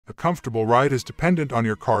A comfortable ride is dependent on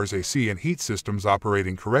your car's AC and heat systems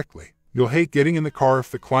operating correctly. You'll hate getting in the car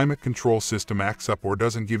if the climate control system acts up or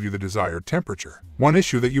doesn't give you the desired temperature. One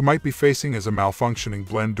issue that you might be facing is a malfunctioning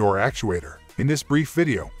blend door actuator. In this brief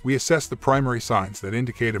video, we assess the primary signs that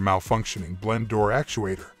indicate a malfunctioning blend door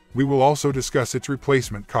actuator. We will also discuss its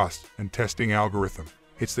replacement cost and testing algorithm.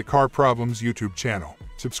 It's the Car Problems YouTube channel.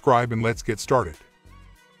 Subscribe and let's get started.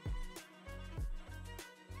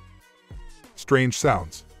 Strange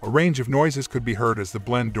sounds. A range of noises could be heard as the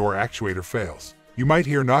blend door actuator fails. You might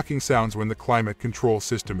hear knocking sounds when the climate control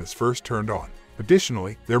system is first turned on.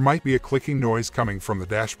 Additionally, there might be a clicking noise coming from the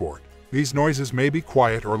dashboard. These noises may be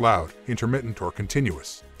quiet or loud, intermittent or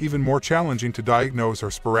continuous. Even more challenging to diagnose are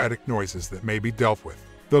sporadic noises that may be dealt with.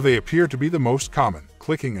 Though they appear to be the most common,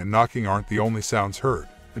 clicking and knocking aren't the only sounds heard.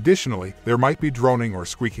 Additionally, there might be droning or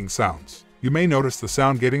squeaking sounds. You may notice the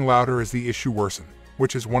sound getting louder as the issue worsens,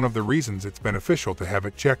 which is one of the reasons it's beneficial to have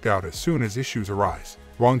it checked out as soon as issues arise.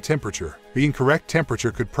 Wrong temperature. The incorrect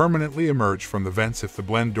temperature could permanently emerge from the vents if the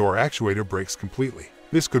blend door actuator breaks completely.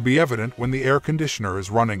 This could be evident when the air conditioner is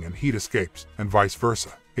running and heat escapes, and vice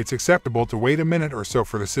versa. It's acceptable to wait a minute or so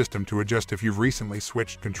for the system to adjust if you've recently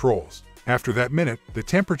switched controls. After that minute, the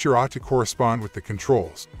temperature ought to correspond with the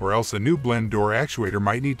controls, or else a new blend door actuator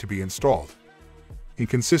might need to be installed.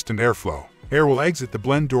 Inconsistent airflow. Air will exit the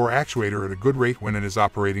blend door actuator at a good rate when it is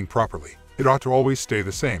operating properly. It ought to always stay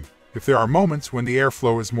the same. If there are moments when the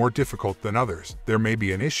airflow is more difficult than others, there may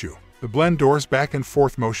be an issue. The blend door's back and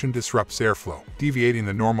forth motion disrupts airflow, deviating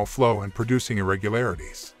the normal flow and producing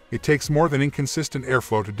irregularities. It takes more than inconsistent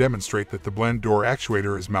airflow to demonstrate that the blend door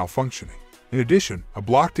actuator is malfunctioning. In addition, a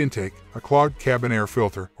blocked intake, a clogged cabin air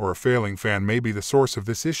filter, or a failing fan may be the source of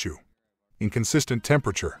this issue. Inconsistent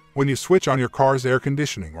temperature. When you switch on your car's air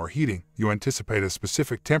conditioning or heating, you anticipate a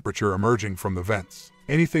specific temperature emerging from the vents.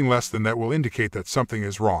 Anything less than that will indicate that something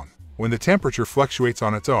is wrong. When the temperature fluctuates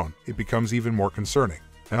on its own, it becomes even more concerning.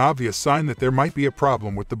 An obvious sign that there might be a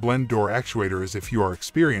problem with the blend door actuator is if you are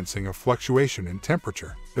experiencing a fluctuation in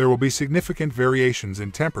temperature. There will be significant variations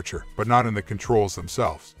in temperature, but not in the controls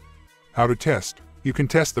themselves. How to test. You can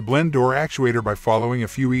test the blend door actuator by following a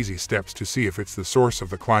few easy steps to see if it's the source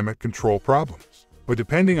of the climate control problems. But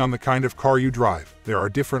depending on the kind of car you drive, there are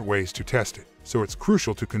different ways to test it, so it's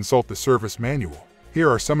crucial to consult the service manual. Here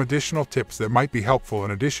are some additional tips that might be helpful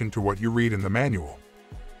in addition to what you read in the manual.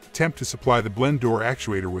 Attempt to supply the blend door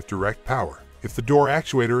actuator with direct power. If the door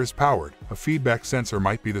actuator is powered, a feedback sensor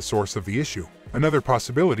might be the source of the issue. Another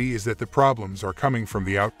possibility is that the problems are coming from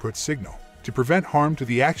the output signal. To prevent harm to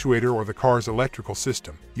the actuator or the car's electrical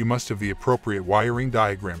system, you must have the appropriate wiring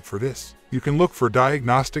diagram for this. You can look for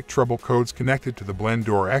diagnostic trouble codes connected to the blend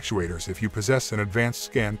door actuators if you possess an advanced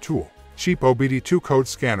scan tool. Cheap OBD2 code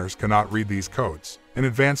scanners cannot read these codes. An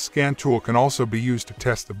advanced scan tool can also be used to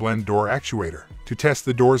test the blend door actuator. To test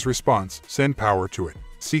the door's response, send power to it.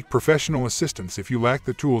 Seek professional assistance if you lack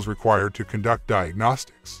the tools required to conduct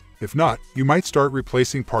diagnostics. If not, you might start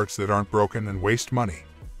replacing parts that aren't broken and waste money.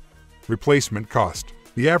 Replacement cost.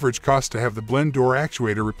 The average cost to have the blend door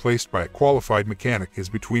actuator replaced by a qualified mechanic is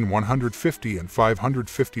between $150 and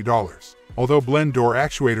 $550. Although blend door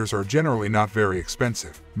actuators are generally not very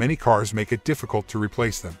expensive, many cars make it difficult to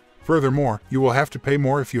replace them. Furthermore, you will have to pay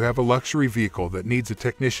more if you have a luxury vehicle that needs a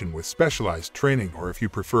technician with specialized training or if you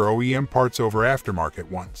prefer OEM parts over aftermarket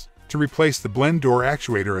ones. To replace the blend door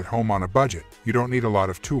actuator at home on a budget, you don't need a lot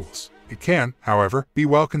of tools. It can, however, be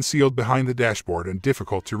well concealed behind the dashboard and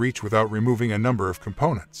difficult to reach without removing a number of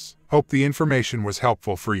components. Hope the information was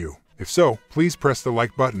helpful for you. If so, please press the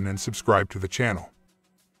like button and subscribe to the channel.